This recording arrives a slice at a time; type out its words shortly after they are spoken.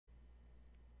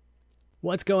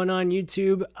What's going on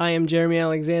YouTube? I am Jeremy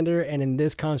Alexander, and in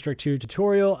this Construct 2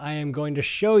 tutorial, I am going to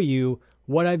show you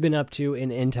what I've been up to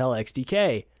in Intel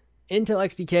XDK. Intel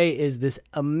XDK is this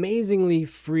amazingly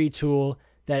free tool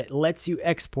that lets you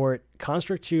export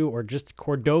Construct 2 or just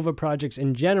Cordova projects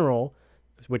in general,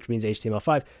 which means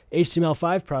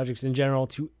HTML5 projects in general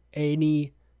to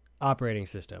any operating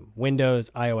system,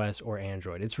 Windows, iOS, or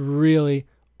Android. It's really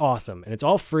awesome, and it's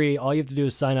all free. All you have to do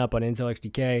is sign up on Intel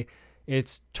XDK.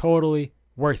 It's totally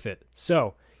worth it.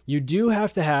 So you do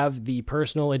have to have the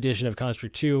personal edition of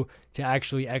Construct 2 to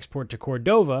actually export to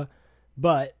Cordova,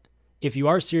 but if you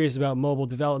are serious about mobile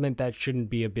development, that shouldn't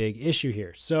be a big issue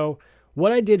here. So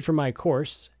what I did for my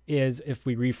course is, if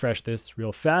we refresh this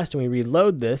real fast and we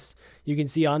reload this, you can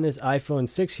see on this iPhone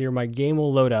 6 here, my game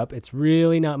will load up. It's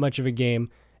really not much of a game,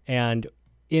 and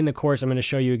in the course, I'm going to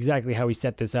show you exactly how we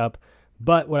set this up.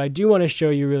 But what I do want to show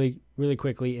you really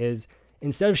quickly is,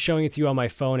 instead of showing it to you on my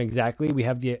phone exactly, we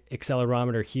have the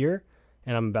accelerometer here,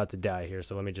 and I'm about to die here,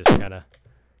 so let me just kind of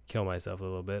kill myself a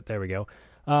little bit. There we go.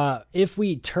 If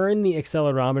we turn the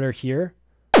accelerometer here,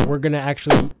 we're going to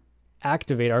actually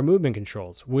activate our movement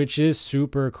controls, which is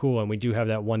super cool, and we do have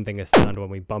that one thing of sound when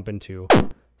we bump into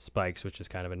spikes, which is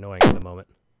kind of annoying at the moment.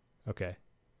 Okay,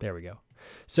 there we go.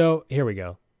 So here we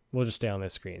go. We'll just stay on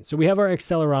this screen. So we have our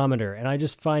accelerometer, and I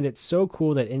just find it so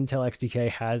cool that Intel XDK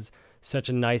has such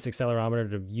a nice accelerometer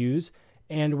to use.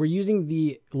 And we're using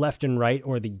the left and right,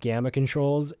 or the gamma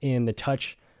controls, in the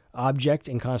touch object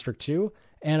in Construct 2.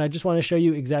 And I just want to show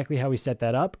you exactly how we set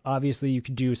that up. Obviously, you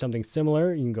could do something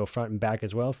similar. You can go front and back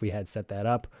as well if we had set that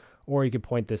up, or you could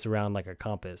point this around like a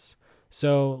compass.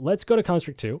 So let's go to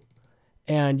Construct 2,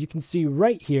 and you can see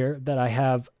right here that I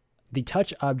have the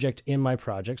touch object in my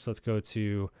project. So let's go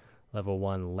to level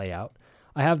 1 layout.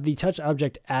 I have the touch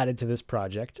object added to this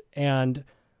project, and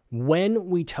when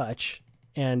we touch,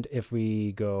 and if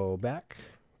we go back,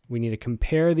 we need to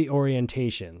compare the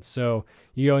orientation. So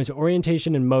you go into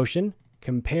orientation and motion,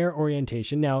 compare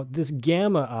orientation. Now this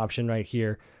gamma option right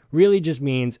here really just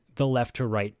means the left to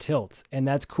right tilt. And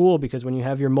that's cool because when you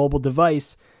have your mobile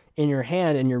device in your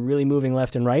hand and you're really moving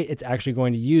left and right, it's actually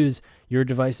going to use your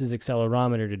device's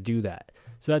accelerometer to do that.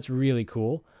 So that's really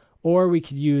cool. Or we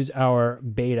could use our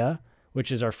beta, which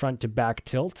is our front to back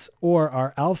tilt, or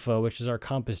our alpha, which is our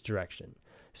compass direction.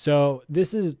 So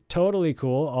this is totally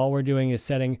cool. All we're doing is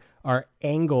setting our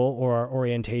angle or our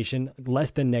orientation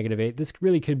less than -8. This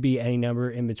really could be any number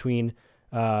in between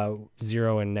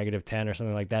 0 and -10 or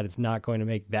something like that. It's not going to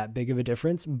make that big of a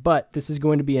difference, but this is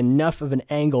going to be enough of an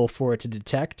angle for it to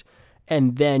detect,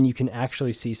 and then you can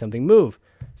actually see something move.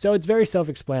 So it's very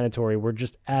self-explanatory. We're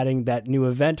just adding that new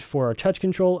event for our touch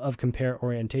control of compare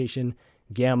orientation,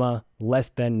 gamma less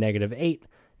than -8.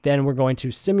 Then we're going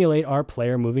to simulate our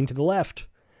player moving to the left.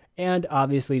 And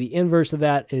obviously the inverse of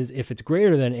that is, if it's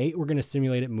greater than 8, we're going to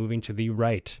simulate it moving to the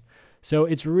right. So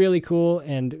it's really cool.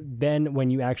 And then when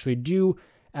you actually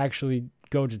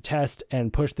go to test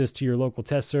and push this to your local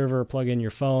test server, plug in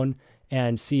your phone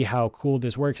and see how cool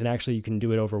this works, and actually you can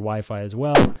do it over Wi-Fi as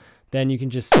well, then you can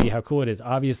just see how cool it is.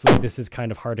 Obviously this is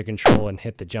kind of hard to control and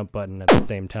hit the jump button at the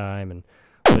same time and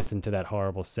listen to that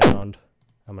horrible sound.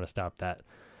 I'm going to stop that.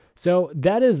 So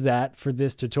that is that for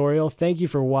this tutorial. Thank you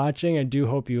for watching. I do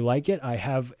hope you like it. I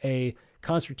have a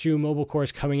Construct 2 mobile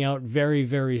course coming out very,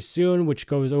 very soon, which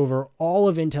goes over all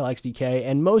of Intel XDK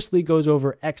and mostly goes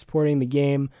over exporting the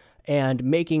game and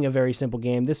making a very simple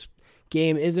game. This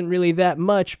game isn't really that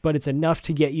much, but it's enough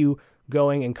to get you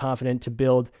going and confident to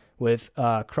build with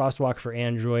Crosswalk for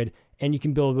Android, and you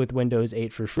can build with Windows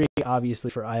 8 for free. Obviously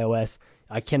for iOS,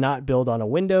 I cannot build on a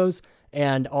Windows,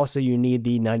 and also you need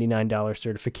the $99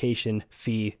 certification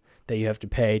fee that you have to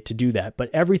pay to do that. But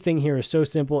everything here is so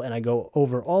simple, and I go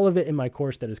over all of it in my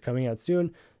course that is coming out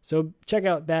soon. So check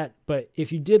out that. But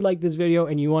if you did like this video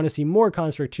and you want to see more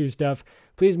Construct 2 stuff,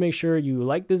 please make sure you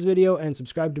like this video and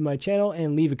subscribe to my channel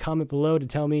and leave a comment below to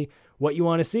tell me what you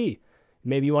want to see.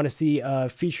 Maybe you want to see a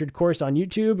featured course on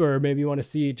YouTube, or maybe you want to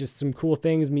see just some cool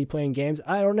things, me playing games.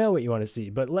 I don't know what you want to see,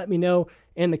 but let me know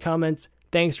in the comments.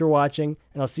 Thanks for watching,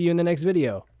 and I'll see you in the next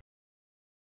video.